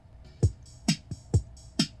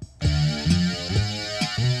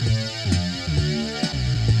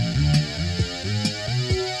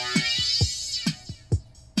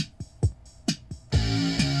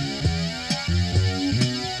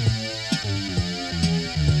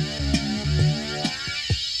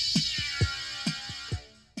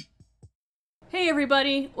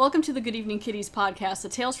everybody, welcome to the Good Evening Kitties podcast, a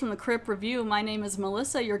Tales from the Crypt review. My name is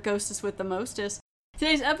Melissa, your ghostess with the mostest.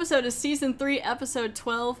 Today's episode is Season 3, Episode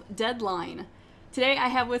 12, Deadline. Today I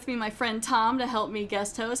have with me my friend Tom to help me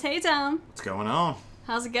guest host. Hey Tom! What's going on?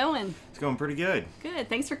 How's it going? It's going pretty good. Good,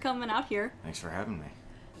 thanks for coming out here. Thanks for having me.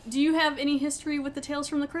 Do you have any history with the Tales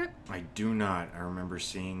from the Crypt? I do not. I remember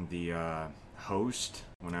seeing the host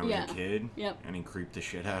when I was a kid. Yep. And he creeped the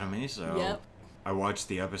shit out of me, so... Yep. I watched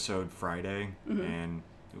the episode Friday, and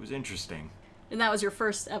it was interesting. And that was your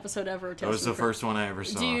first episode ever? That was the first one I ever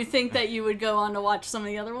saw. Do you think that you would go on to watch some of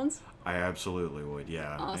the other ones? I absolutely would,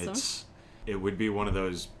 yeah. Awesome. It would be one of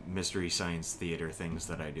those Mystery Science Theater things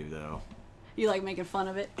that I do, though. You like making fun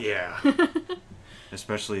of it? Yeah.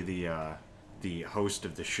 Especially the host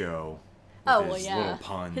of the show. His little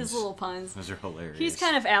puns. His little puns. Those are hilarious. He's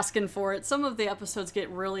kind of asking for it. Some of the episodes get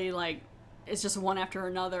really, like... It's just one after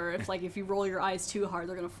another. If you roll your eyes too hard,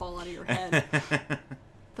 they're going to fall out of your head.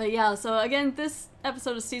 But yeah, so again, this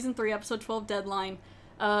episode is Season 3, Episode 12, Deadline.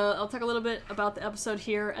 I'll talk a little bit about the episode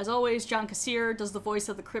here. As always, John Kassir does the voice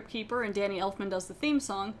of the Crypt Keeper, and Danny Elfman does the theme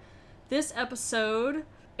song. This episode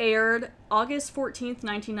aired August 14th,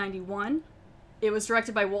 1991. It was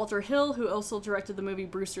directed by Walter Hill, who also directed the movie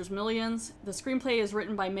Brewster's Millions. The screenplay is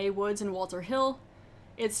written by Mae Woods and Walter Hill.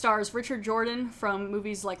 It stars Richard Jordan from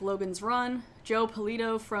movies like Logan's Run, Joe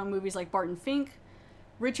Polito from movies like Barton Fink,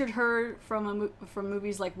 Richard Hurd from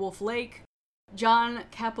movies like Wolf Lake, John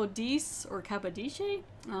Capodice, or Capodice?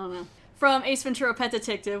 I don't know. From Ace Ventura Pet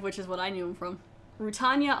Detective, which is what I knew him from.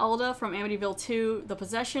 Rutanya Alda from Amityville 2, The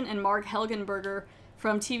Possession, and Mark Helgenberger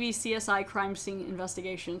from TV CSI Crime Scene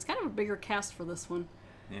Investigation. It's kind of a bigger cast for this one.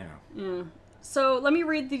 Yeah. So let me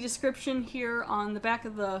read the description here on the back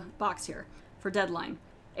of the box here for Deadline.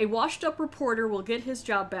 A washed-up reporter will get his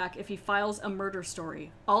job back if he files a murder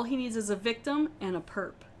story. All he needs is a victim and a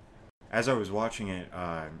perp. As I was watching it,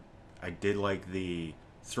 I did like the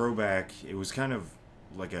throwback. It was kind of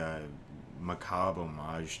like a macabre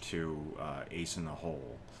homage to Ace in the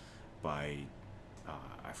Hole by,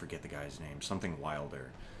 I forget the guy's name, something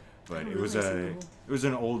Wilder. But it was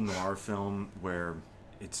an old noir film where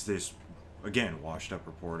it's this, again, washed-up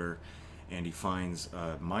reporter, and he finds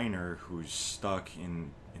a miner who's stuck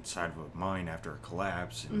inside of a mine after a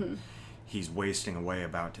collapse, and he's wasting away,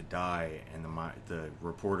 about to die, and the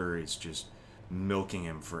reporter is just milking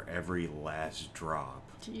him for every last drop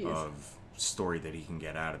of story that he can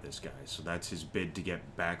get out of this guy. So that's his bid to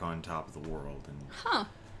get back on top of the world. And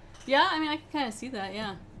Yeah, I mean, I can kind of see that,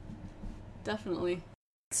 yeah. Definitely.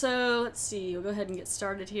 So, let's see, we'll go ahead and get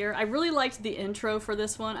started here. I really liked the intro for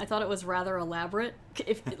this one. I thought it was rather elaborate.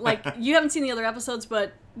 You haven't seen the other episodes,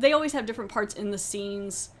 but they always have different parts in the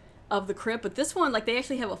scenes of the crypt. But this one, they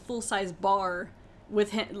actually have a full-size bar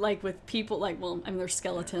with people, there's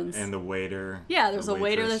skeletons. And the waiter. Yeah, there's a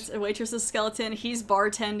waiter, a waitress's skeleton. He's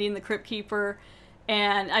bartending, the Crypt Keeper.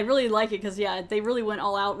 And I really like it because, they really went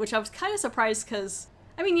all out, which I was kind of surprised because,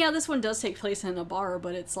 this one does take place in a bar,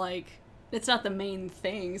 but it's it's not the main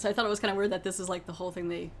thing. So I thought it was kind of weird that this is the whole thing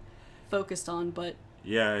they focused on, but...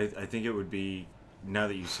 Yeah, I think it would be, now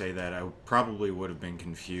that you say that, I probably would have been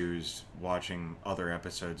confused watching other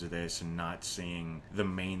episodes of this and not seeing the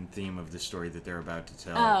main theme of the story that they're about to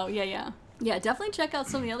tell. Oh, yeah. Yeah, definitely check out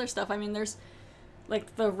some of the other stuff. There's,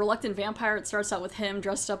 the Reluctant Vampire, it starts out with him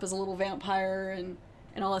dressed up as a little vampire and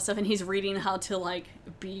all that stuff, and he's reading how to,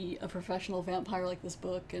 be a professional vampire, this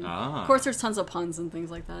book, and of course there's tons of puns and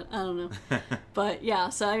things like that. I don't know. But, yeah,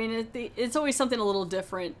 so, it's always something a little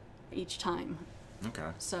different each time. Okay.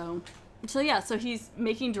 So he's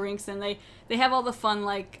making drinks, and they have all the fun,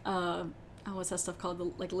 what's that stuff called?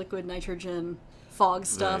 The, liquid nitrogen fog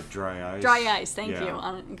stuff. The dry ice. Dry ice, thank you.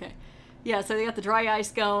 Okay. Yeah, so they got the dry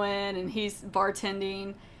ice going, and he's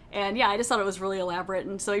bartending, and I just thought it was really elaborate,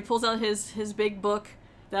 and so he pulls out his big book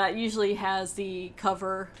that usually has the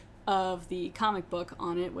cover of the comic book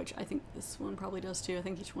on it, which I think this one probably does too. I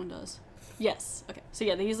think each one does. Yes. Okay. So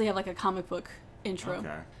they usually have a comic book intro.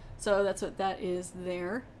 Okay. So that's what that is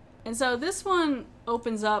there. And so this one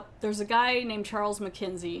opens up, there's a guy named Charles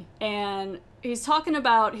McKenzie, and he's talking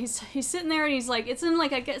about, he's sitting there and he's it's in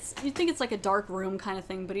I guess, you'd think it's a dark room kind of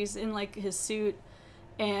thing, but he's in his suit,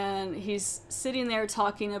 and he's sitting there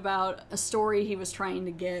talking about a story he was trying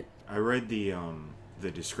to get. I read the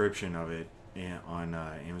description of it on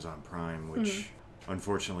Amazon Prime, which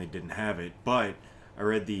unfortunately didn't have it, but I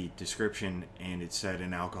read the description and it said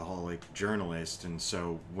an alcoholic journalist, and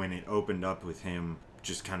so when it opened up with him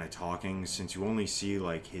just kind of talking, since you only see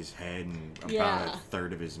his head and about a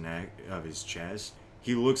third of his neck, of his chest,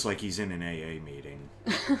 he looks like he's in an AA meeting.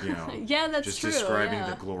 You know, yeah, that's just true. describing yeah.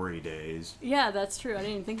 the glory days. Yeah, that's true. I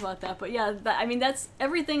didn't even think about that, but yeah, I mean, that's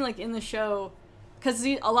everything like in the show, because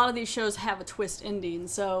a lot of these shows have a twist ending.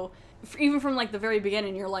 So even from like the very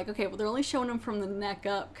beginning, you're like, okay, well, they're only showing him from the neck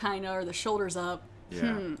up, kind of, or the shoulders up.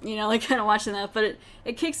 Yeah. You know, like kind of watching that, but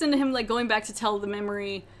it kicks into him like going back to tell the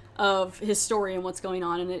memory of his story and what's going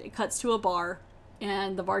on, and it cuts to a bar,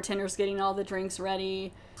 and the bartender's getting all the drinks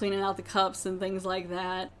ready, cleaning out the cups and things like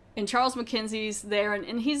that. And Charles McKenzie's there,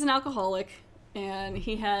 and he's an alcoholic, and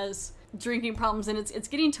he has drinking problems, and it's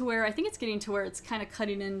getting to where, I think it's getting to where it's kind of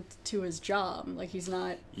cutting into his job. Like, he's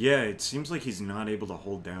not... Yeah, it seems like he's not able to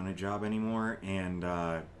hold down a job anymore, and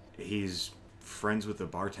he's friends with the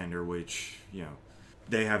bartender, which, you know,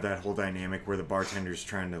 they have that whole dynamic where the bartender's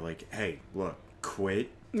trying to, like, hey, look, quit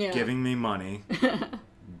giving me money.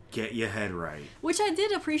 Get your head right. Which I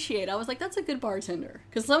did appreciate. I was like, that's a good bartender.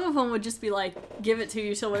 Because some of them would just be like, give it to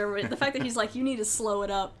you, so whatever. The fact that he's like, you need to slow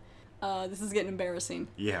it up. This is getting embarrassing.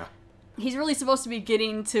 Yeah. He's really supposed to be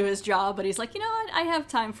getting to his job, but he's like, you know what? I have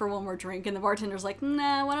time for one more drink. And the bartender's like,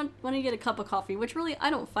 nah, why don't you get a cup of coffee? Which really, I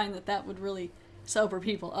don't find that would really sober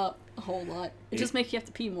people up a whole lot. It just makes you have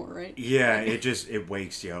to pee more, right? Yeah, it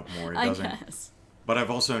wakes you up more. It doesn't. I guess. But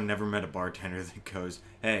I've also never met a bartender that goes,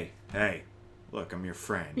 hey, look, I'm your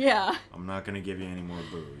friend. Yeah. I'm not going to give you any more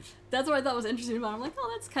booze. That's what I thought was interesting about it. I'm like,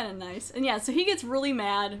 oh, that's kind of nice. And yeah, so he gets really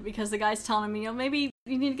mad because the guy's telling him, you know, maybe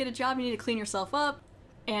you need to get a job, you need to clean yourself up.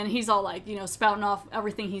 And he's all like, you know, spouting off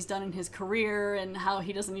everything he's done in his career and how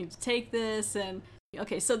he doesn't need to take this. And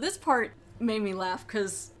okay, so this part made me laugh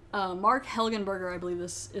because Mark Helgenberger, I believe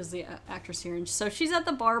this is the actress here. And so she's at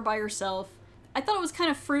the bar by herself. I thought it was kind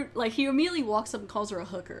of like he immediately walks up and calls her a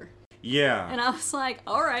hooker. Yeah. And I was like,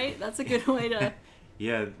 all right, that's a good way to...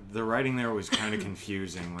 Yeah, the writing there was kind of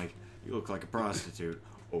confusing. Like, you look like a prostitute.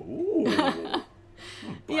 Oh.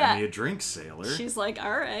 Buy me a drink, sailor. She's like,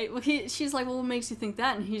 all right. Well, she's like, well, what makes you think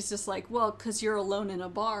that? And he's just like, well, because you're alone in a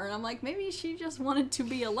bar. And I'm like, maybe she just wanted to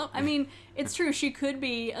be alone. I mean, it's true. She could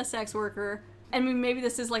be a sex worker. I mean, maybe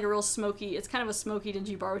this is like a real smoky... It's kind of a smoky,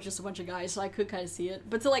 dingy bar with just a bunch of guys, so I could kind of see it.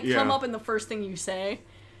 But to, like, come up in the first thing you say...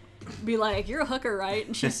 Be like, you're a hooker, right?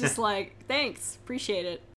 And she's just like, thanks, appreciate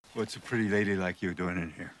it. What's a pretty lady like you doing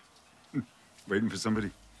in here? Waiting for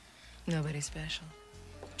somebody? Nobody special.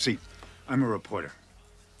 See, I'm a reporter.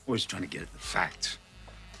 Always trying to get at the facts.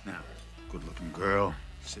 Now, good-looking girl,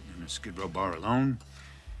 sitting in a Skid Row bar alone.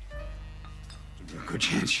 There's a good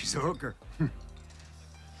chance she's a hooker.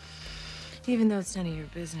 Even though it's none of your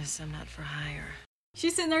business, I'm not for hire.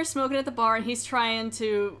 She's sitting there smoking at the bar, and he's trying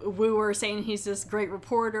to woo her, saying he's this great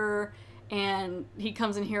reporter, and he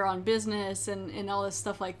comes in here on business, and all this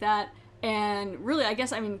stuff like that. And really, I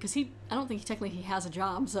guess, I mean, because I don't think he has a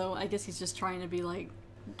job, so I guess he's just trying to be like,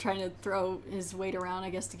 trying to throw his weight around, I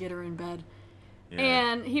guess, to get her in bed. Yeah.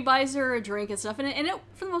 And he buys her a drink and stuff, and it,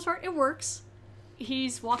 for the most part, it works.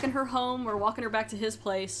 He's walking her home, or walking her back to his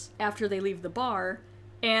place after they leave the bar.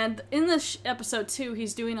 And in this episode, too,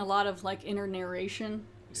 he's doing a lot of, like, inner narration.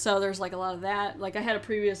 So there's, like, a lot of that. Like, I had a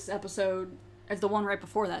previous episode, the one right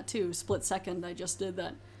before that, too, Split Second, I just did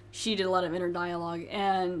that. She did a lot of inner dialogue.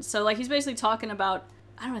 And so, like, he's basically talking about,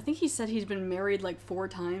 I don't know, I think he said he's been married, like, 4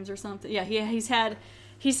 times or something. Yeah, he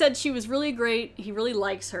said she was really great. He really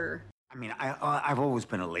likes her. I mean, I've always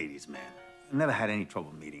been a ladies' man. I never had any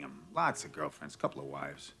trouble meeting them. Lots of girlfriends, couple of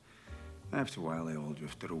wives. After a while, they all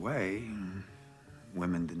drifted away.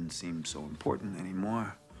 Women didn't seem so important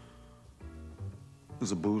anymore. It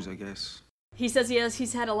was a booze, I guess. He says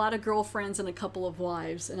he's had a lot of girlfriends and a couple of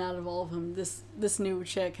wives, and out of all of them, this new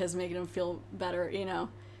chick has made him feel better, you know.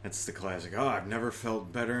 That's the classic, oh, I've never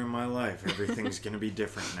felt better in my life. Everything's gonna be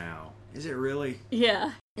different now. Is it really?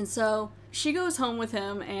 Yeah. And so she goes home with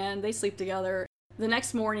him, and they sleep together. The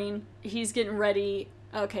next morning, he's getting ready.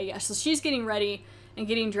 Okay, yeah, so she's getting ready and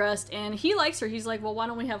getting dressed, and he likes her. He's like, well, why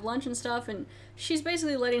don't we have lunch and stuff? And she's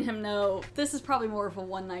basically letting him know this is probably more of a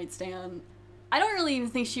one-night stand. I don't really even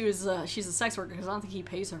think she's a sex worker, because I don't think he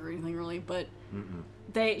pays her or anything, really, but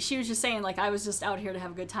she was just saying, like, I was just out here to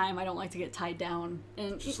have a good time. I don't like to get tied down.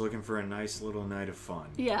 And just looking for a nice little night of fun.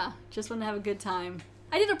 Yeah, just want to have a good time.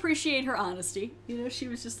 I did appreciate her honesty. You know, she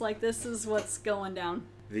was just like, this is what's going down.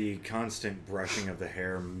 The constant brushing of the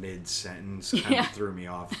hair mid-sentence kind of threw me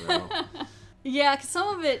off, though. Yeah, because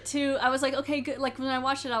some of it, too, I was like, okay, good. Like, when I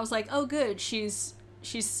watched it, I was like, oh, good. She's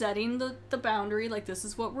setting the boundary. Like, this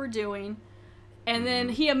is what we're doing. And then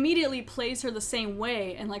he immediately plays her the same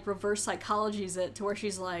way and, like, reverse psychologies it to where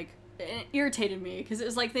she's like, it irritated me. Because it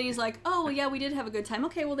was like, then he's like, oh, well, yeah, we did have a good time.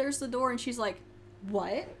 Okay, well, there's the door. And she's like,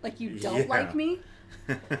 what? Like, you don't like me?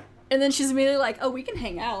 And then she's immediately like, oh, we can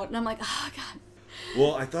hang out. And I'm like, oh, God.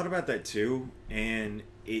 Well, I thought about that too, and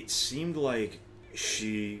it seemed like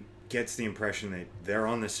she gets the impression that they're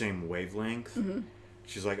on the same wavelength. Mm-hmm.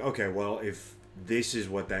 She's like, okay, well, if this is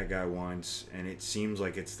what that guy wants, and it seems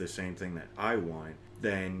like it's the same thing that I want,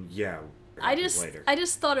 then yeah. I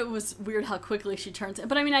just thought it was weird how quickly she turns it.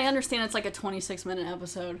 But I mean, I understand it's like a 26-minute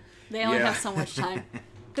episode. They only have so much time.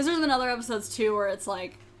 Because there's been other episodes too where it's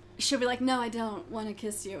like, she'll be like, no, I don't want to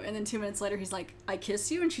kiss you. And then 2 minutes later, he's like, I kiss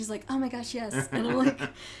you? And she's like, oh my gosh, yes. And I'm like,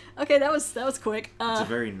 okay, that was quick. It's a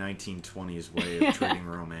very 1920s way of treating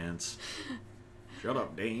romance. Shut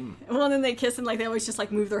up, dame. Well, and then they kiss and like they always just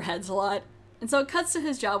like move their heads a lot. And so it cuts to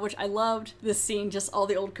his job, which I loved this scene, just all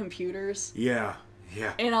the old computers. Yeah.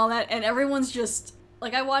 And all that. And everyone's just,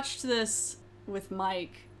 like, I watched this with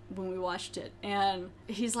Mike when we watched it. And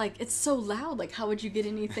he's like, it's so loud. Like, how would you get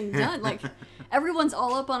anything done? Like, everyone's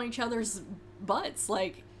all up on each other's butts.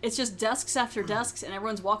 Like, it's just desks after desks. And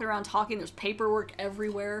everyone's walking around talking. There's paperwork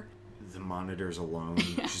everywhere. The monitors alone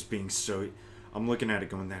just being so... I'm looking at it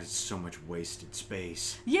going, that is so much wasted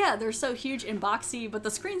space. Yeah, they're so huge and boxy, but the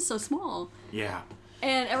screen's so small. Yeah.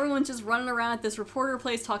 And everyone's just running around at this reporter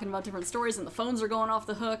place talking about different stories, and the phones are going off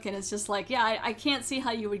the hook, and it's just like, yeah, I can't see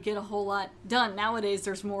how you would get a whole lot done. Nowadays,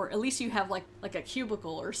 there's more, at least you have like a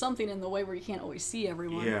cubicle or something in the way where you can't always see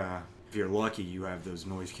everyone. Yeah. If you're lucky, you have those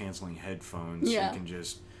noise-canceling headphones, so you can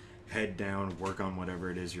just head down, work on whatever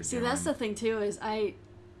it is you're doing. See, that's the thing, too, is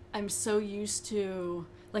I'm so used to...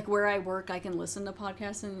 Like, where I work, I can listen to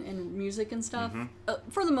podcasts and music and stuff. Mm-hmm.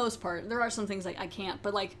 For the most part. There are some things like I can't.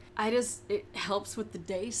 But, like, it helps with the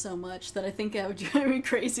day so much that I think I would drive me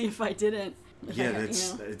crazy if I didn't.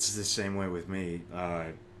 It's the same way with me.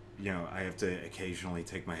 I have to occasionally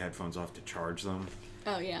take my headphones off to charge them.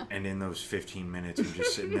 Oh, yeah. And in those 15 minutes, I'm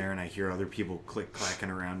just sitting there and I hear other people click-clacking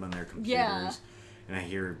around on their computers. Yeah. And I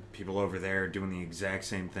hear people over there doing the exact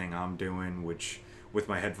same thing I'm doing, with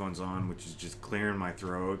my headphones on, which is just clearing my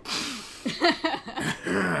throat.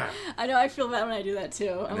 I know, I feel bad when I do that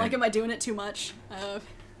too. I'm like, am I doing it too much?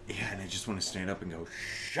 Yeah, and I just want to stand up and go,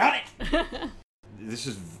 shut it! This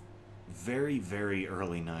is very, very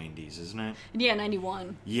early 90s, isn't it? Yeah,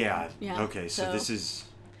 91. Yeah. Okay, so this is...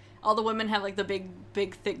 All the women have like the big,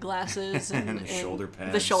 thick glasses. And the shoulder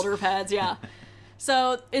pads. The shoulder pads, yeah.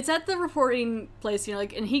 So it's at the reporting place,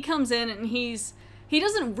 and he comes in and he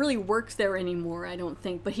doesn't really work there anymore, I don't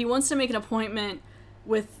think, but he wants to make an appointment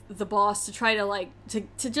with the boss to try to,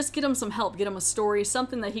 to just get him some help, get him a story,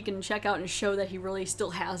 something that he can check out and show that he really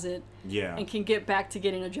still has it. Yeah. And can get back to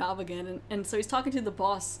getting a job again. And so he's talking to the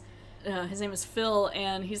boss, his name is Phil,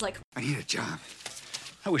 and he's like, I need a job.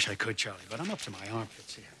 I wish I could, Charlie, but I'm up to my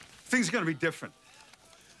armpits here. Things are gonna be different.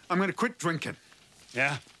 I'm gonna quit drinking.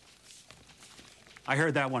 Yeah? I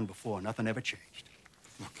heard that one before. Nothing ever changed.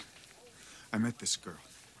 Look. I met this girl.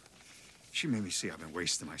 She made me see I've been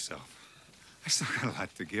wasting myself. I still got a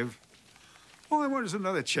lot to give. All I want is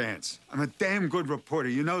another chance. I'm a damn good reporter.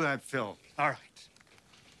 You know that, Phil. All right.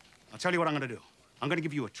 I'll tell you what I'm going to do. I'm going to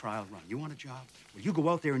give you a trial run. You want a job? Well, you go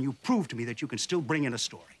out there and you prove to me that you can still bring in a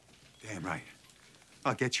story. Damn right.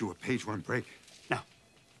 I'll get you a page one break. Now,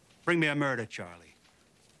 bring me a murder, Charlie.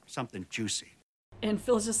 Something juicy. And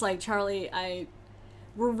Phil's just like, Charlie,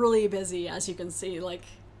 we're really busy, as you can see,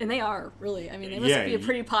 and they are, really. I mean, they must be a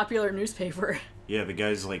pretty popular newspaper. Yeah, the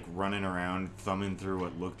guy's, running around, thumbing through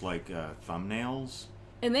what looked like thumbnails.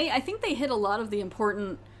 And I think they hit a lot of the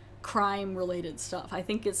important crime-related stuff. I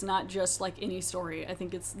think it's not just, any story. I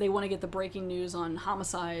think they want to get the breaking news on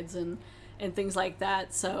homicides and things like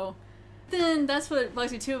that. So then that's what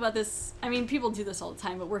bugs me, too, about this. I mean, people do this all the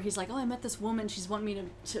time, but where he's like, oh, I met this woman. She's wanting me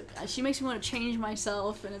to she makes me want to change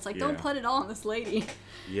myself. And it's like, don't put it all on this lady.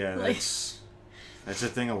 Yeah, That's the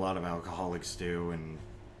thing a lot of alcoholics do, and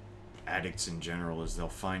addicts in general, is they'll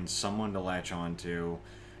find someone to latch onto,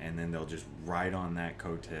 and then they'll just ride on that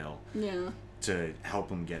coattail to help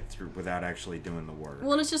them get through without actually doing the work.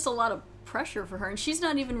 Well, it's just a lot of pressure for her, and she's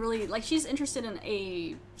not even really, she's interested in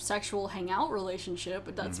a sexual hangout relationship,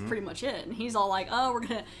 but that's pretty much it. And he's all like, oh,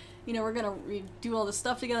 we're gonna do all this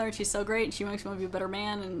stuff together, and she's so great, and she makes me want to be a better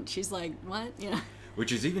man, and she's like, what?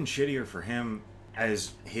 Which is even shittier for him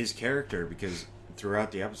as his character, because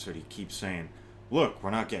throughout the episode he keeps saying, look,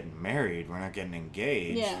 we're not getting married, we're not getting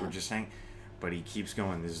engaged, we're just saying, but he keeps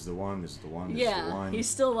going, this is the one, this is the one, this is the one. He's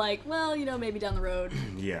still like, well, maybe down the road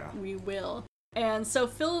we will. And so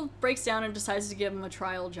Phil breaks down and decides to give him a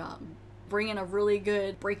trial job, bring in a really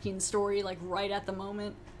good breaking story right at the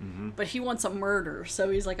moment, but he wants a murder, so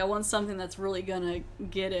he's like, I want something that's really gonna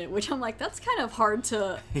get it, which I'm like, that's kind of hard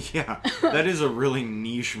to that is a really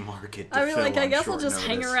niche market to fill. I guess I'll just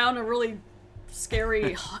hang around a really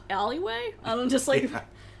scary alleyway. I'm just like,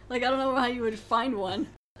 Like, I don't know how you would find one.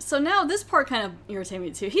 So now this part kind of irritated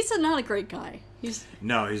me too. He's not a great guy.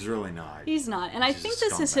 No, he's really not. He's not. And I He's a think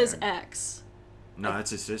this is his scumbag. ex. No, it's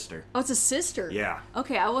his sister. Oh, it's his sister? Yeah.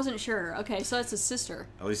 Okay, I wasn't sure. Okay, so that's his sister.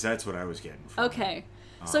 At least that's what I was getting from it. Okay.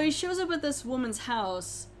 So he shows up at this woman's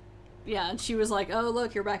house. Yeah, and she was like, oh,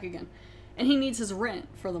 look, you're back again. And he needs his rent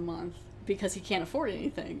for the month because he can't afford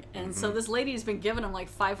anything. And so this lady's been giving him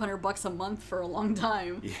like $500 a month for a long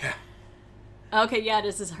time. Yeah. Okay, yeah,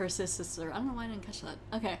 this is her sister. I don't know why I didn't catch that.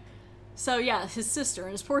 Okay. So, yeah, his sister.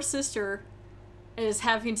 And his poor sister is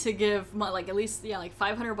having to give, like, at least, yeah, like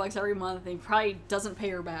 $500 every month. And he probably doesn't pay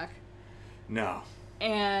her back. No.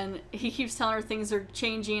 And he keeps telling her things are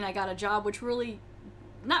changing. I got a job, which really,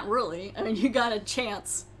 not really. I mean, you got a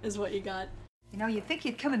chance is what you got. You know, you'd think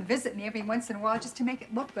you'd come and visit me every once in a while just to make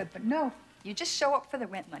it look good, but no. You just show up for the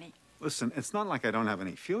rent money. Listen, it's not like I don't have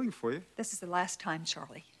any feeling for you. This is the last time,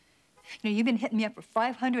 Charlie. You know, you've been hitting me up for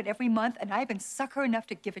 $500 every month, and I've been sucker enough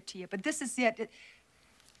to give it to you, but this is it.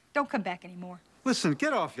 Don't come back anymore. Listen,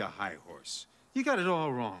 get off your high horse. You got it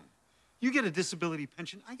all wrong. You get a disability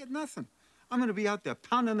pension, I get nothing. I'm gonna be out there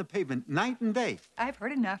pounding the pavement night and day. I've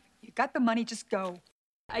heard enough. You got the money, just go.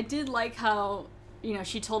 I did like how, you know,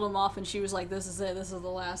 she told him off and she was like, this is it. This is the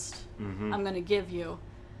last I'm going to give you.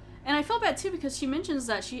 And I felt bad, too, because she mentions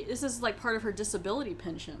that this is, like, part of her disability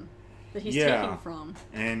pension that he's taking from.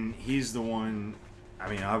 And he's the one, I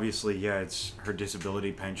mean, obviously, yeah, it's her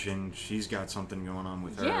disability pension. She's got something going on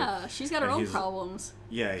with her. Yeah, she's got her And own he's- problems.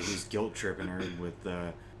 Yeah, he's guilt tripping her with,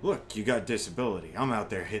 look, you got disability. I'm out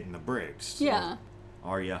there hitting the bricks. So, Yeah.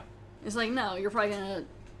 Are ya? It's like, no, you're probably going to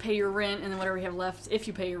pay your rent and then whatever you have left, if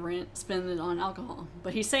you pay your rent, spend it on alcohol.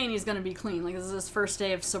 But he's saying he's going to be clean. Like, this is his first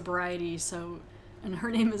day of sobriety, so... And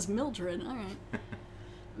her name is Mildred. All right.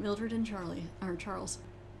 Mildred and Charles.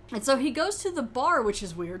 And so he goes to the bar, which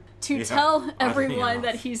is weird, to tell everyone enough.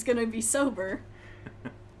 that he's going to be sober.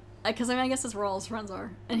 Because, I mean, I guess that's where all his friends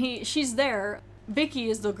are. And she's there. Vicky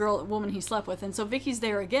is the woman he slept with. And so Vicky's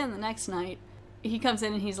there again the next night. He comes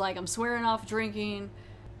in and he's like, I'm swearing off drinking.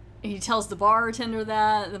 He tells the bartender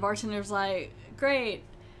that. The bartender's like, great.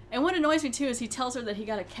 And what annoys me, too, is he tells her that he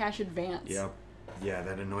got a cash advance. Yep. Yeah,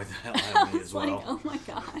 that annoyed the hell out of me as well. Like, oh my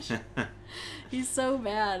gosh. He's so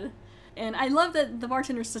bad. And I love that the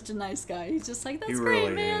bartender's such a nice guy. He's just like, that's He great,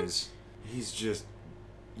 really man. is. He's just...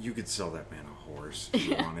 You could sell that man a horse if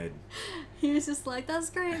you wanted. He was just like,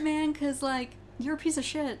 that's great, man, because, like, you're a piece of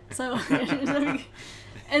shit. So...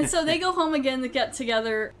 And so they go home again to get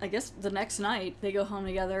together, I guess the next night. They go home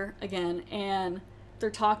together again, and they're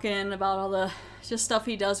talking about all the just stuff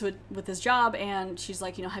he does with his job, and she's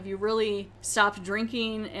like, you know, have you really stopped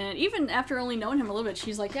drinking? And even after only knowing him a little bit,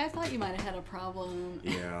 she's like, yeah, I thought you might have had a problem.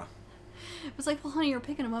 Yeah. It was like, well, honey, you're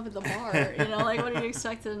picking him up at the bar. You know, like, what are you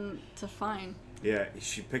expecting to find? Yeah,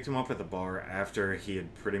 she picked him up at the bar after he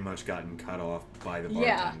had pretty much gotten cut off by the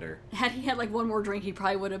bartender. Yeah. Had he had, like, one more drink, he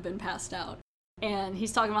probably would have been passed out. And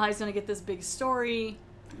he's talking about how he's going to get this big story,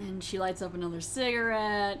 and she lights up another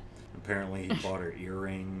cigarette. Apparently he bought her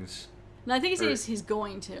earrings. And I think he's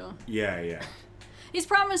going to. Yeah. He's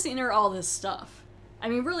promising her all this stuff. I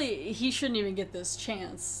mean, really, he shouldn't even get this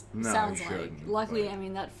chance, No, sounds he like. shouldn't, Luckily, but- I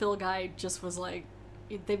mean, that Phil guy just was like,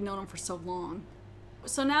 they've known him for so long.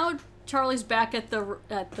 So now Charlie's back at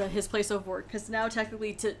his place of work, because now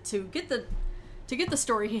technically to get the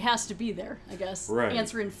story, he has to be there, I guess, Right.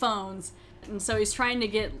 answering phones. And so he's trying to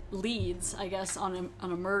get leads, I guess, on a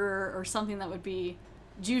murder or something that would be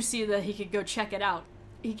juicy that he could go check it out.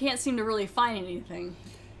 He can't seem to really find anything.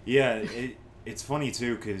 Yeah, it's funny,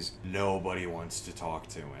 too, because nobody wants to talk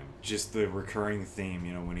to him. Just the recurring theme,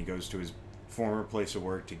 you know, when he goes to his former place of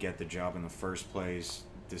work to get the job in the first place,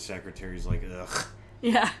 the secretary's like, ugh,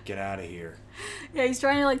 Yeah. get out of here. Yeah, he's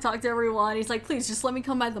trying to, like, talk to everyone. He's like, please, just let me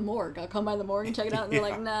come by the morgue. I'll come by the morgue and check it out. And they're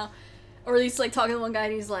like, no. Or he's, like, talking to one guy,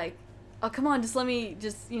 and he's like, oh, come on, just let me,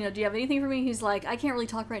 do you have anything for me? He's like, I can't really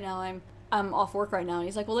talk right now. I'm off work right now. And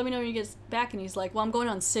he's like, well, let me know when you get back. And he's like, well, I'm going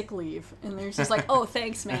on sick leave. And they're just like, oh,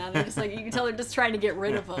 thanks, man. They're just like, you can tell they're just trying to get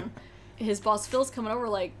rid of him. His boss, Phil's, coming over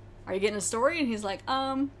like, are you getting a story? And he's like,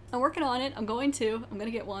 I'm working on it. I'm going to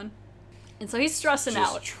get one. And so he's stressing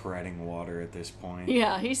Just out. treading water at this point.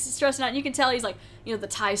 Yeah, he's stressing out. And you can tell he's like, the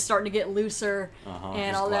tie's starting to get looser and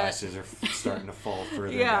His all that. glasses are starting to fall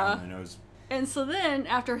further Yeah. down the nose. And so then,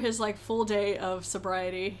 after his, like, full day of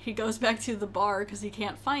sobriety, he goes back to the bar because he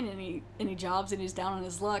can't find any jobs and he's down on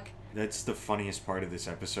his luck. That's the funniest part of this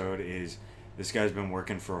episode is this guy's been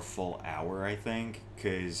working for a full hour, I think,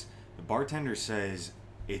 because the bartender says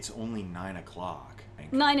it's only 9 o'clock.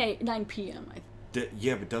 9 p.m.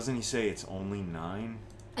 Yeah, but doesn't he say it's only 9?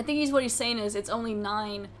 I think what he's saying is it's only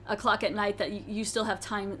 9 o'clock at night that you still have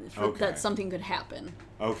time for, Okay. that something could happen.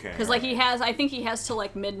 Okay. Because like I think he has till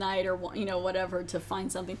like midnight or whatever to find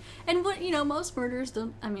something. And what most murders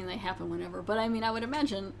don't. I mean, they happen whenever, but I mean, I would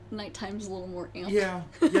imagine nighttime's a little more amped. Yeah,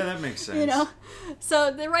 that makes sense.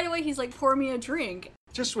 So then right away he's like, pour me a drink.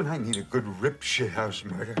 Just when I need a good rip shithouse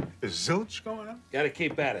murder, is zilch going on? Gotta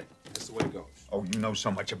keep at it. That's the way it goes. Oh, you know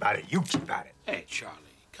so much about it. You keep at it. Hey, Charlie,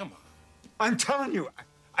 come on. I'm telling you,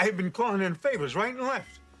 I have been calling in favors right and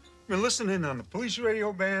left. Been listening on the police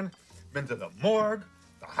radio band, been to the morgue,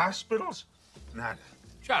 the hospitals. Nada.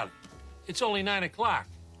 Charlie, it's only 9 o'clock.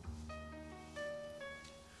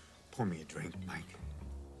 Pour me a drink, Mike.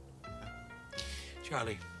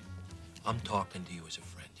 Charlie, I'm talking to you as a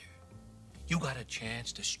friend here. You got a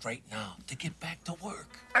chance to straighten out, to get back to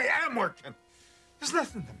work. I am working. There's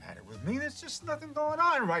nothing the matter with me. There's just nothing going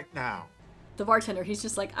on right now. The bartender, he's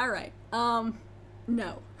just like, all right,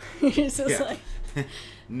 no. He's just Yeah. like,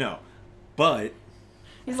 No, but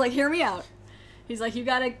he's like, hear me out. He's like, you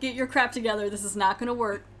gotta get your crap together. This is not gonna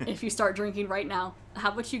work if you start drinking right now.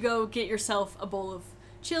 How about you go get yourself a bowl of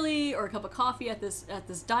chili or a cup of coffee at this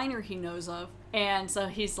diner he knows of? And so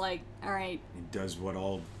he's like, all right. he does what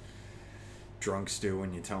all drunks do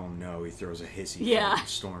when you tell him no. He throws a hissy fit Yeah. and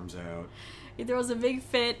storms out. He throws a big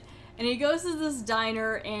fit, and he goes to this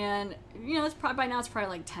diner, and it's probably by now it's probably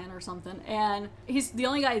like 10 or something, and he's the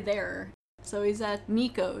only guy there. So he's at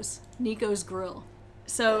Nico's Grill.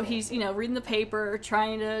 So he's reading the paper,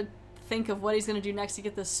 trying to think of what he's going to do next to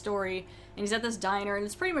get this story, and he's at this diner, and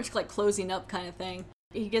it's pretty much like closing up kind of thing.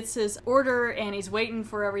 He gets his order, and he's waiting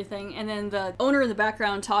for everything, and then the owner in the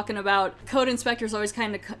background talking about code inspectors always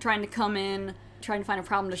kind of trying to come in, trying to find a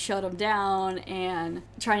problem to shut him down and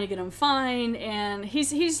trying to get him fined, and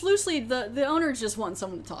he's loosely the owner just wants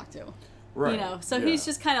someone to talk to, Right. So he's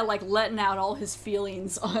just kind of like letting out all his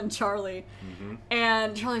feelings on Charlie,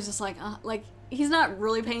 and Charlie's just like he's not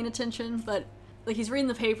really paying attention, but like he's reading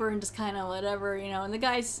the paper and just kind of whatever, and the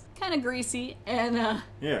guy's kind of greasy, and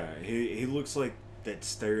Yeah, he looks like that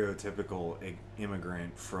stereotypical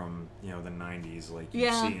immigrant from the 90s, like you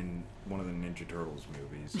Yeah. see in one of the Ninja Turtles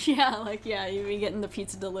movies. you'd be getting the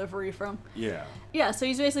pizza delivery from. Yeah. So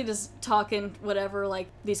he's basically just talking whatever, like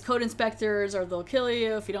these code inspectors, or they'll kill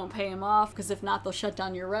you if you don't pay them off, because if not, they'll shut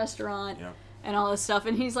down your restaurant, Yep. and all this stuff.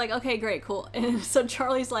 And he's like, okay, great, cool. And so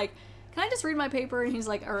Charlie's like, can I just read my paper? And he's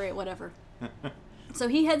like, all right, whatever. So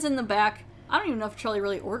he heads in the back. I don't even know if Charlie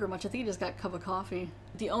really ordered much. I think he just got a cup of coffee.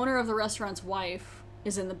 The owner of the restaurant's wife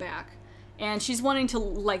is in the back, and she's wanting to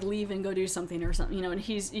like leave and go do something or something, and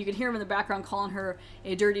you can hear him in the background calling her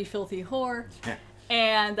a dirty, filthy whore,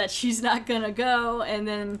 and that she's not gonna go. And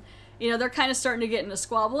then they're kind of starting to get in a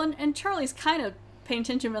squabble, and Charlie's kind of paying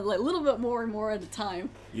attention a little bit more and more at a time.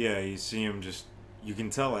 Yeah, you see him you can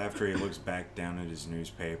tell after he looks back down at his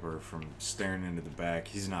newspaper from staring into the back,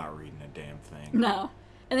 he's not reading a damn thing. No.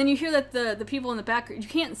 And then you hear that the people in the back, you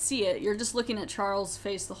can't see it, you're just looking at Charles'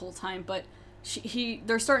 face the whole time, but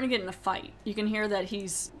they're starting to get in a fight. You can hear that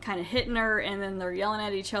he's kind of hitting her, and then they're yelling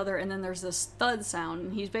at each other, and then there's this thud sound,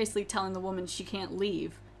 and he's basically telling the woman she can't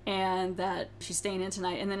leave, and that she's staying in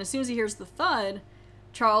tonight. And then as soon as he hears the thud,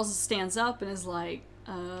 Charles stands up and is like,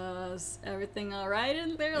 is everything all right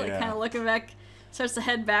in there? Like, kind of looking back, starts to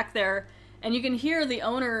head back there, and you can hear the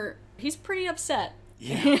owner, he's pretty upset.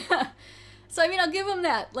 Yeah. So, I mean, I'll give him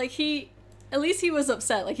that. Like, at least he was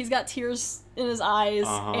upset. Like, he's got tears in his eyes,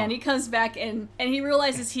 and he comes back, and he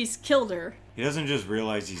realizes he's killed her. He doesn't just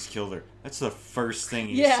realize he's killed her. That's the first thing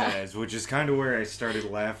he Yeah. says, which is kind of where I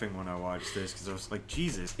started laughing when I watched this, because I was like,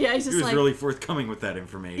 Jesus. Yeah, he's just he was like- really forthcoming with that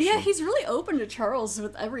information. Yeah, he's really open to Charles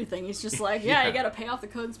with everything. He's just like, yeah, Yeah. you gotta pay off the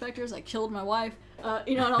code inspectors. I killed my wife,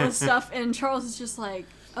 and all this stuff. And Charles is just like,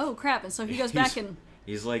 oh, crap. And so he goes back and...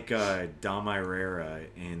 He's like Dom Irera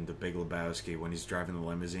in The Big Lebowski when he's driving the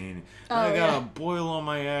limousine. Oh, I got yeah. a boil on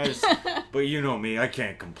my ass, but you know me, I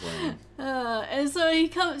can't complain. And so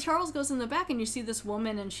Charles goes in the back, and you see this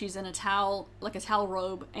woman, and she's in a towel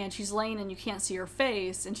robe, and she's laying, and you can't see her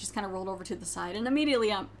face, and she's kind of rolled over to the side. And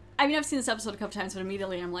immediately I've seen this episode a couple times, but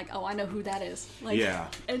immediately I'm like, oh, I know who that is. Like, Yeah.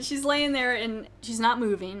 And she's laying there, and she's not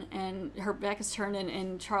moving, and her back is turned,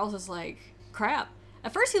 and Charles is like, crap.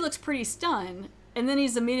 At first he looks pretty stunned, and then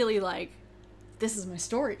he's immediately like, this is my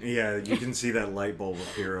story. Yeah, you can see that light bulb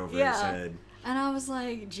appear over his head. And I was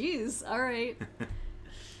like, geez, all right.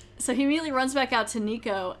 So he immediately runs back out to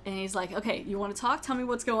Nico, and he's like, okay, you want to talk? Tell me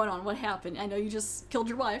what's going on. What happened? I know you just killed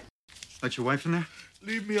your wife. Let your wife in there?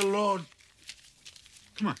 Leave me alone.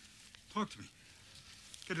 Come on, talk to me.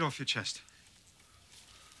 Get it off your chest.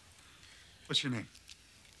 What's your name?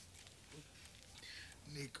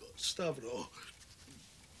 Nico Stavro.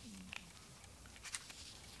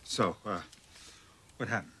 So, what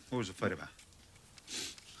happened? What was the fight about?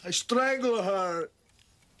 I strangled her.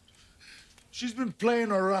 She's been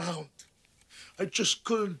playing around. I just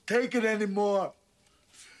couldn't take it anymore.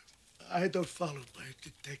 I had her followed by a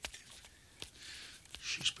detective.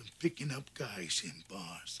 She's been picking up guys in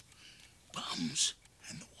bars, bums,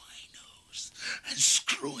 and winos, and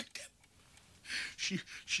screwing them.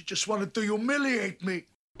 She just wanted to humiliate me.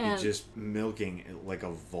 He's just milking it like a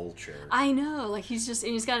vulture. I know, like he's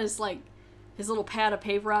got his little pad of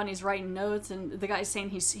paper out and he's writing notes, and the guy's saying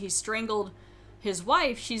he's strangled his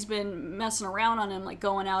wife. She's been messing around on him, like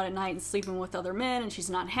going out at night and sleeping with other men, and she's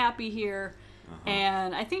not happy here.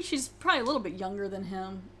 And I think she's probably a little bit younger than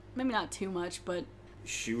him, maybe not too much, but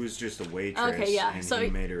she was just a waitress. Okay, yeah. And So he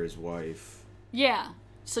made her his wife. Yeah.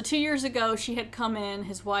 So 2 years ago, she had come in.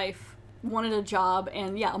 His wife wanted a job,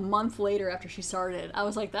 and yeah, a month later after she started, I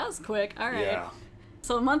was like, that was quick. All right. Yeah.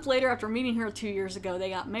 So a month later, after meeting her 2 years ago,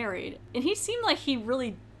 they got married. And he seemed like he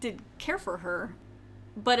really did care for her.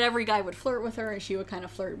 But every guy would flirt with her, and she would kind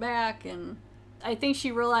of flirt back. And I think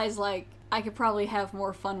she realized, like, I could probably have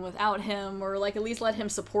more fun without him, or, like, at least let him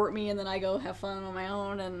support me, and then I go have fun on my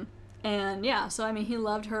own. And yeah, so, I mean, he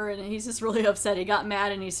loved her, and he's just really upset. He got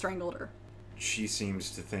mad, and he strangled her. She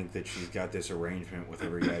seems to think that she's got this arrangement with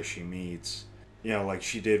every guy she meets. You know, like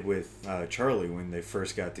she did with Charlie when they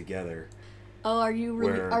first got together. Oh, are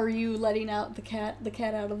you letting out the cat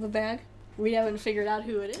out of the bag? We haven't figured out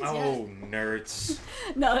who it is yet. Oh, nerds.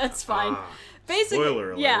 No, that's fine. Basically,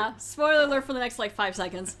 spoiler alert. Yeah, spoiler alert for the next, 5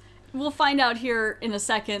 seconds. We'll find out here in a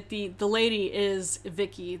second. The lady is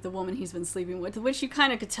Vicky, the woman he's been sleeping with, which you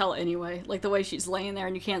kind of could tell anyway, like the way she's laying there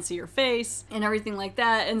and you can't see her face and everything like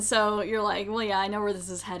that. And so you're like, well, yeah, I know where this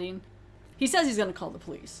is heading. He says he's going to call the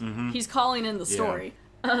police. Mm-hmm. He's calling in the story.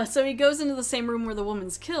 So he goes into the same room where the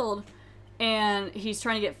woman's killed, and he's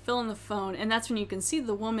trying to get Phil on the phone, and that's when you can see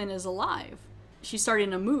the woman is alive. She's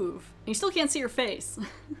starting to move. You still can't see her face.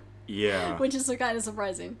 Yeah. Which is kind of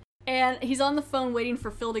surprising. And he's on the phone waiting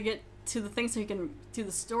for Phil to get to the thing so he can do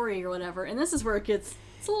the story or whatever. And this is where it's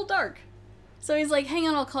a little dark. So he's like, hang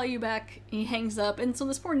on, I'll call you back. He hangs up. And so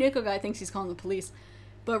this poor Nico guy thinks he's calling the police.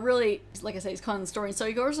 But really, like I said, he's calling the story. And so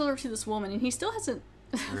he goes over to this woman, and he still hasn't...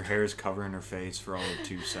 Her hair's covering her face for all of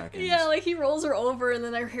 2 seconds. Yeah, like he rolls her over, and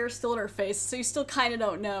then her hair's still in her face. So you still kind of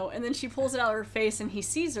don't know. And then she pulls it out of her face, and he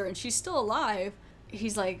sees her, and she's still alive.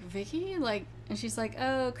 He's like, Vicky? And she's like,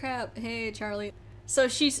 oh, crap. Hey, Charlie. So I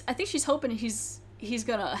think she's hoping he's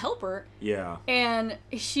gonna help her. Yeah. And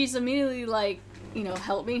she's immediately like,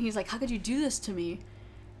 help me. And he's like, how could you do this to me?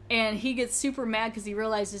 And he gets super mad because he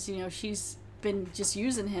realizes, she's been just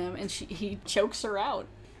using him, and he chokes her out.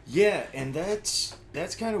 Yeah, and that's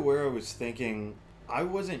kind of where I was thinking. I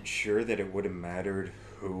wasn't sure that it would have mattered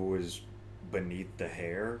who was beneath the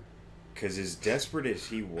hair, because as desperate as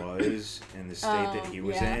he was in the state that he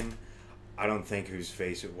was in, I don't think whose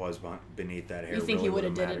face it was beneath that hair. You think really he would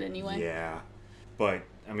have did mattered. it anyway? Yeah, but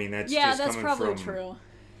I mean that's probably true.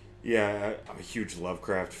 Yeah, I'm a huge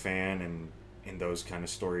Lovecraft fan, and in those kind of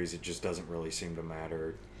stories, it just doesn't really seem to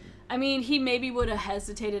matter. I mean, he maybe would have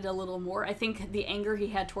hesitated a little more. I think the anger he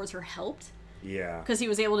had towards her helped. Yeah. Because he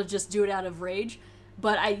was able to just do it out of rage.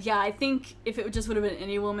 But I think if it just would have been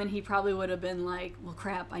any woman, he probably would have been like, well,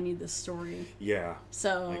 crap, I need this story. Yeah.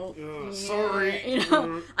 So, sorry.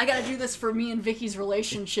 I gotta do this for me and Vicky's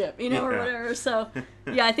relationship, or whatever. So,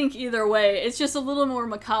 yeah, I think either way, it's just a little more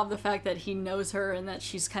macabre, the fact that he knows her and that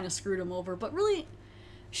she's kind of screwed him over. But really,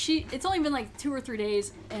 it's only been 2 or 3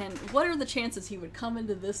 days, and what are the chances he would come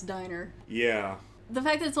into this diner? Yeah. The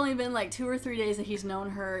fact that it's only been 2 or 3 days that he's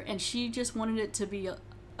known her, and she just wanted it to be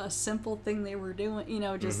a simple thing they were doing,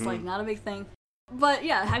 just not a big thing. But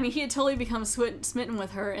yeah, I mean, he had totally become smitten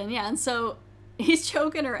with her, and so he's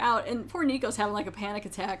choking her out, and poor Nico's having a panic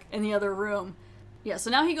attack in the other room. Yeah, so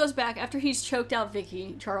now he goes back, after he's choked out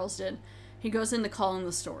Vicky, Charles did, he goes in to call in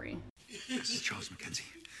the story. This is Charles Mackenzie.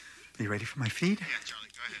 Are you ready for my feed? Yeah, Charlie,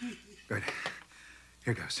 go ahead. Good.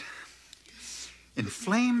 Here goes.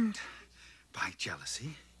 Inflamed by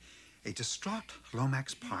jealousy, a distraught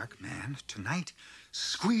Lomax Park man tonight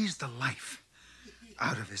squeezed the life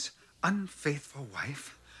out of his unfaithful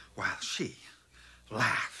wife while she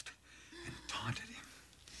laughed and taunted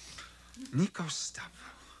him. Nico Stavro,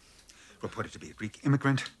 reported to be a Greek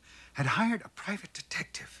immigrant, had hired a private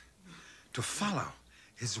detective to follow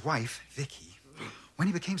his wife, Vicky, when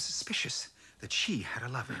he became suspicious that she had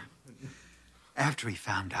a lover. After he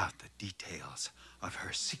found out the details of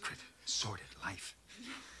her secret, sordid life,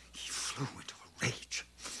 he flew into a rage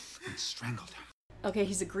and strangled her. Okay,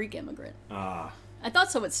 he's a Greek immigrant. Ah. I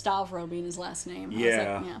thought so with Stavro being his last name. Yeah.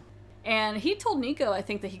 I was like, And he told Nico, I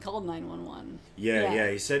think, that he called 911. Yeah,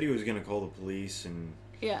 he said he was going to call the police, and...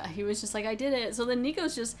 Yeah, he was just like, I did it. So then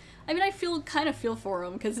Nico's just... I mean, I kind of feel for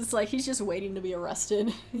him, because it's like, he's just waiting to be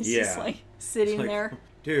arrested. He's just, like, sitting there.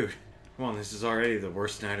 Dude, come on, this is already the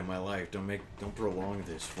worst night of my life. Don't prolong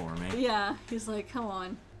this for me. Yeah, he's like, come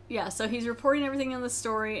on. Yeah, so he's reporting everything in the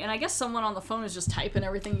story, and I guess someone on the phone is just typing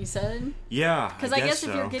everything he said. Yeah, Because I guess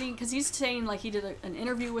if you're getting... Because he's saying, like, he did an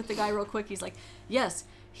interview with the guy real quick. He's like, yes,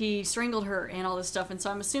 he strangled her and all this stuff. And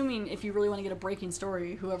so I'm assuming if you really want to get a breaking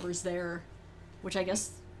story, whoever's there, which I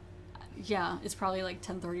guess, yeah, it's probably like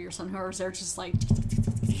 10:30 or something. Whoever's there just like,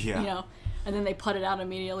 yeah, you know, and then they put it out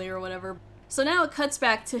immediately or whatever. So now it cuts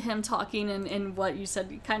back to him talking, and what you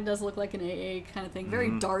said, it kind of does look like an AA kind of thing.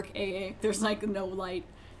 Very dark AA. There's like no light.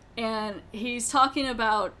 And he's talking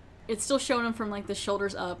about, it's still showing him from like the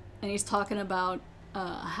shoulders up, and he's talking about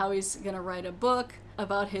how he's gonna write a book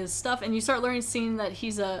about his stuff, and you start seeing that he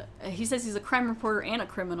says he's a crime reporter and a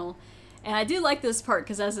criminal. And I do like this part,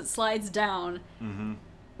 because as it slides down,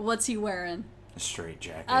 what's he wearing? A straight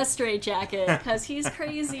jacket. A straight jacket, because he's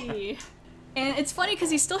crazy. And it's funny,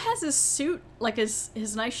 because he still has his suit, like his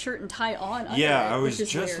nice shirt and tie on under Yeah, it, I was which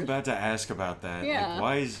is just weird. about to ask about that. Yeah. Like,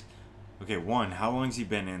 why is... Okay, one, how long's he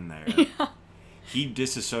been in there? Yeah. He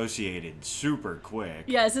disassociated super quick.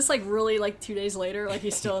 Yeah, is this like really like 2 days later? Like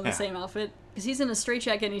he's still in the Yeah. same outfit? Because he's in a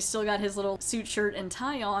straitjacket and he's still got his little suit shirt and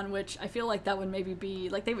tie on, which I feel like that would maybe be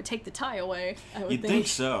like they would take the tie away. I would You'd think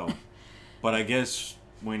so. But I guess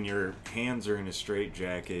when your hands are in a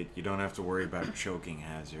straitjacket, you don't have to worry about choking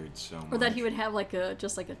hazards so much. Or that he would have like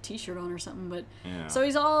just like a t-shirt on or something. But Yeah. so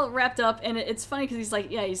he's all wrapped up, and it's funny because he's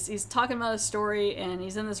like, yeah, he's talking about his story, and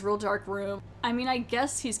he's in this real dark room. I mean, I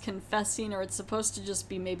guess he's confessing, or it's supposed to just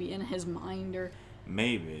be maybe in his mind, or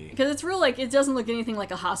Maybe. because it's real, like it doesn't look anything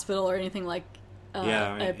like a hospital or anything like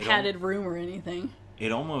Yeah, I mean, a padded room or anything.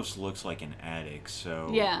 It almost looks like an attic, so...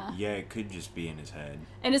 Yeah. Yeah, it could just be in his head.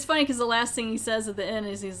 And it's funny because the last thing he says at the end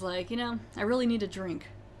is he's like, I really need a drink.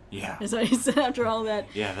 Yeah. Is what he said after all that.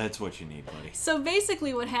 Yeah, that's what you need, buddy. So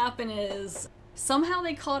basically what happened is somehow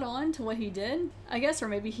they caught on to what he did, I guess, or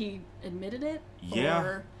maybe he admitted it.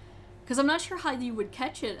 Yeah. Because I'm not sure how you would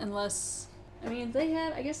catch it unless... I mean,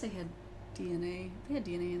 I guess they had DNA. They had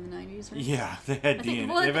DNA in the 90s, right? Yeah, they had DNA.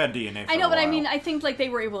 Well, They've had DNA for I know, a but I while. mean, I think like they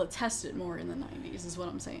were able to test it more in the 90s, is what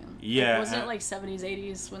I'm saying. Yeah, Like, wasn't it like 70s,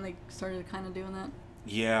 80s when they started kind of doing that?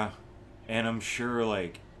 Yeah, and I'm sure,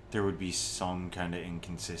 like, there would be some kind of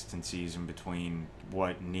inconsistencies in between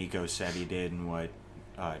what Nico said he did and what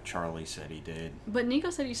Charlie said he did. But Nico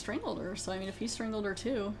said he strangled her, so I mean, if he strangled her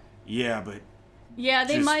too. Yeah, but... Yeah,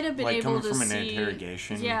 they just, might have been like, able coming to from see. an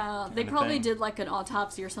interrogation Yeah, they kinda probably thing. did like an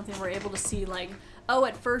autopsy or something. Were able to see like, oh,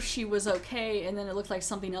 at first she was okay, and then it looked like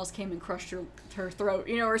something else came and crushed her throat,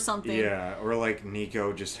 or something. Yeah, or like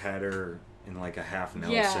Nico just had her in like a half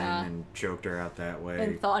Nelson Yeah. and choked her out that way.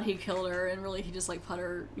 And thought he killed her, and really he just like put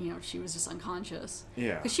her. She was just unconscious.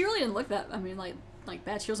 Yeah. Because she really didn't look that. I mean, like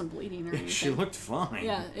bad. She wasn't bleeding or anything. She looked fine.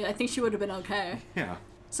 Yeah, I think she would have been okay. Yeah.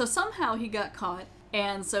 So somehow he got caught,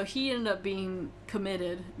 and so he ended up being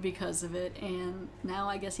committed because of it, and now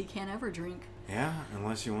I guess he can't ever drink. Yeah,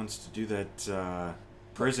 unless he wants to do that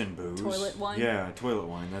prison booze. Toilet wine? Yeah, toilet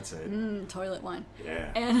wine, that's it. Toilet wine. Yeah.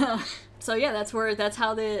 And so yeah, that's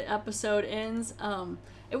how the episode ends.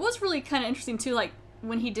 It was really kind of interesting too, like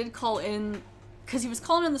when he did call in, because he was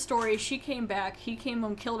calling in the story. She came back. He came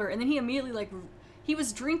home, killed her, and then he immediately he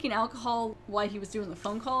was drinking alcohol while he was doing the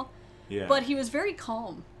phone call. Yeah. But he was very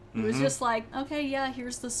calm. He was just like, okay, yeah,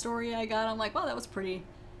 here's the story I got. I'm like, wow, that was pretty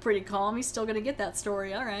calm. He's still gonna get that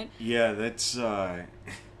story. All right. Yeah, that's I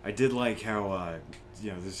did like how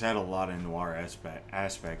this had a lot of noir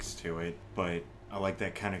aspects to it, but I like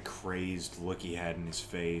that kind of crazed look he had in his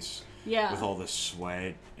face. Yeah. With all the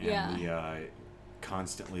sweat and Yeah. the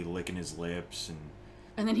constantly licking his lips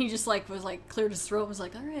And then he just was cleared his throat and was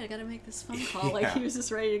like, all right, I gotta make this phone call. Like Yeah. he was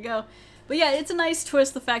just ready to go. But yeah, it's a nice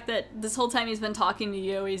twist, the fact that this whole time he's been talking to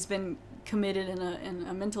you, he's been committed in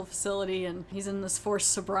a mental facility, and he's in this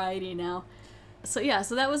forced sobriety now. So yeah,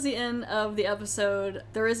 so that was the end of the episode.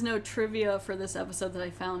 There is no trivia for this episode that I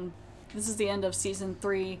found. This is the end of season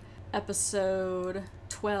 3, episode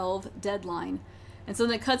 12, Deadline. And so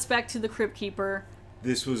then it cuts back to the Crypt Keeper.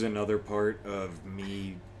 This was another part of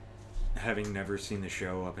me having never seen the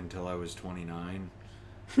show up until I was 29.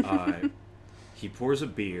 He pours a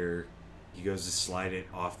beer, he goes to slide it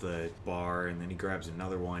off the bar, and then he grabs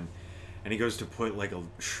another one, and he goes to put like a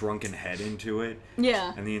shrunken head into it.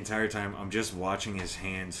 Yeah. And the entire time, I'm just watching his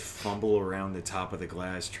hands fumble around the top of the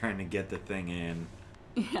glass trying to get the thing in.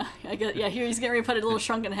 Yeah, I guess, yeah, here he's getting ready to put a little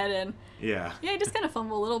shrunken head in. Yeah. Yeah, he just kind of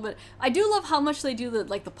fumble a little bit. I do love how much they do the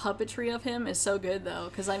puppetry of him is so good though,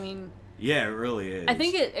 because I mean. Yeah, it really is. I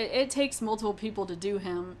think it takes multiple people to do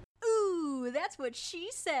him. Ooh, that's what she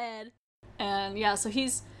said. And yeah, so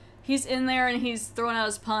he's in there and he's throwing out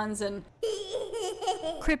his puns and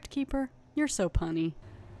Crypt Keeper, you're so punny.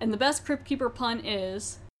 And the best Crypt Keeper pun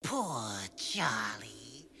is Poor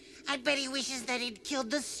Charlie. I bet he wishes that he'd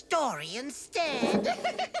killed the story instead.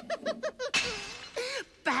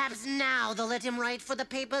 Perhaps now they'll let him write for the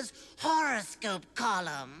paper's horoscope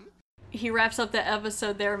column. He wraps up the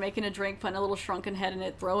episode there, making a drink, putting a little shrunken head in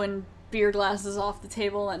it, throwing beer glasses off the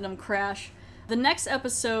table, letting them crash. The next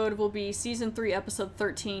episode will be Season 3, Episode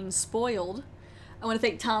 13, Spoiled. I want to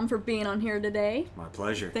thank Tom for being on here today. My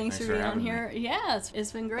pleasure. Thanks for being on here. Yeah,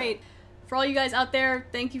 it's been great. For all you guys out there,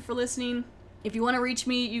 thank you for listening. If you want to reach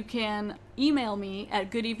me, you can email me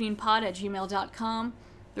at goodeveningpod@gmail.com.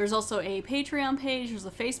 There's also a Patreon page, there's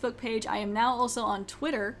a Facebook page. I am now also on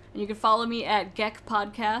Twitter, and you can follow me at Gek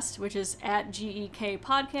Podcast, which is at GEK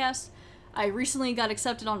Podcast. I recently got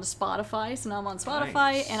accepted onto Spotify, so now I'm on Spotify,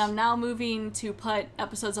 Nice. and I'm now moving to put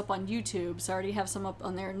episodes up on YouTube, so I already have some up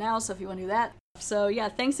on there now, so if you want to do that. So yeah,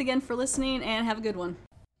 thanks again for listening, and have a good one.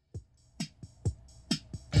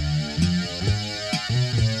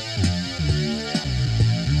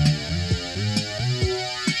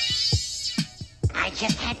 I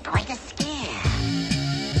just had quite a scare.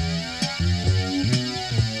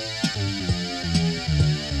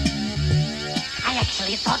 I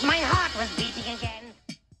actually thought my heart was beating again.